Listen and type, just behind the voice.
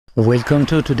Welcome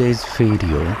to today's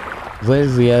video, where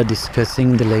we are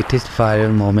discussing the latest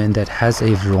viral moment that has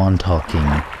everyone talking: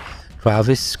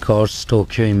 Travis Scott's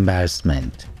Tokyo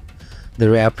embarrassment. The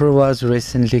rapper was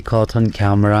recently caught on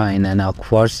camera in an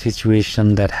awkward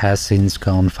situation that has since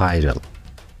gone viral,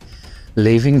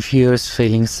 leaving viewers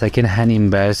feeling second-hand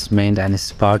embarrassment and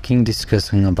sparking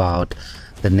discussion about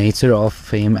the nature of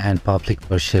fame and public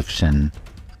perception.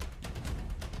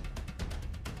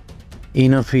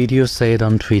 In a video shared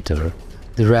on Twitter,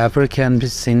 the rapper can be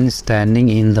seen standing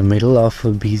in the middle of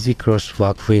a busy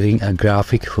crosswalk wearing a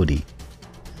graphic hoodie,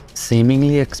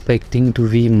 seemingly expecting to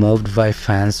be mobbed by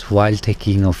fans while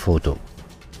taking a photo.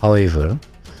 However,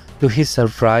 to his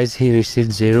surprise, he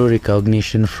received zero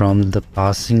recognition from the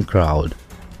passing crowd,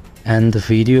 and the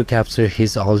video captured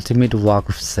his ultimate walk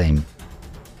of shame.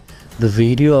 The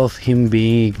video of him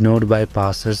being ignored by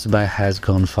passers-by has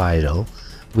gone viral,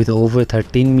 with over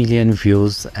 13 million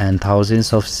views and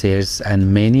thousands of shares,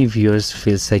 and many viewers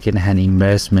feel second-hand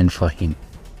embarrassment for him.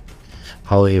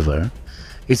 However,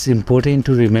 it's important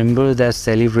to remember that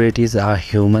celebrities are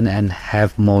human and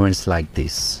have moments like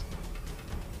this.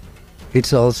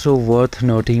 It's also worth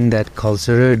noting that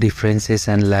cultural differences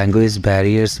and language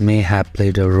barriers may have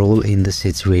played a role in the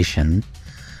situation.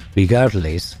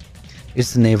 Regardless,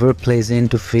 it's never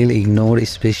pleasant to feel ignored,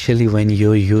 especially when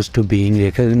you're used to being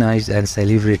recognized and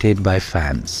celebrated by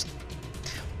fans.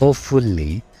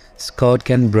 Hopefully, Scott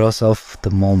can brush off the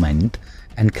moment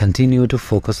and continue to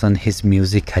focus on his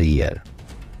music career.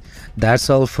 That's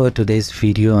all for today's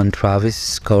video on Travis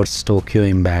Scott's Tokyo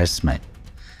embarrassment.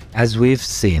 As we've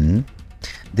seen,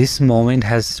 this moment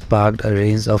has sparked a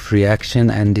range of reaction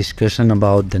and discussion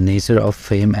about the nature of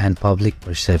fame and public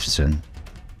perception.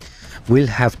 We'll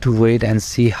have to wait and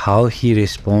see how he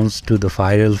responds to the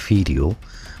viral video,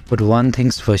 but one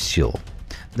thing's for sure,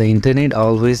 the internet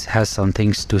always has some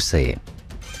things to say.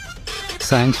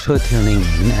 Thanks for tuning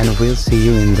in, and we'll see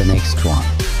you in the next one.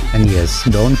 And yes,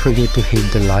 don't forget to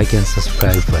hit the like and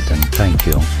subscribe button. Thank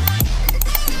you.